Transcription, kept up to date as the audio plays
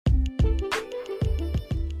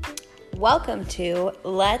welcome to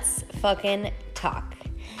Let's Fucking Talk.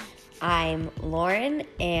 I'm Lauren,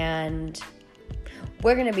 and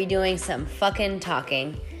we're going to be doing some fucking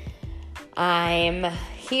talking. I'm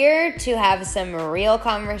here to have some real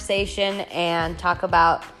conversation and talk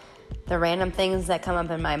about the random things that come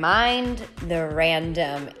up in my mind, the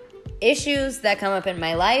random issues that come up in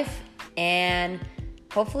my life, and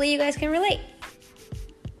hopefully you guys can relate.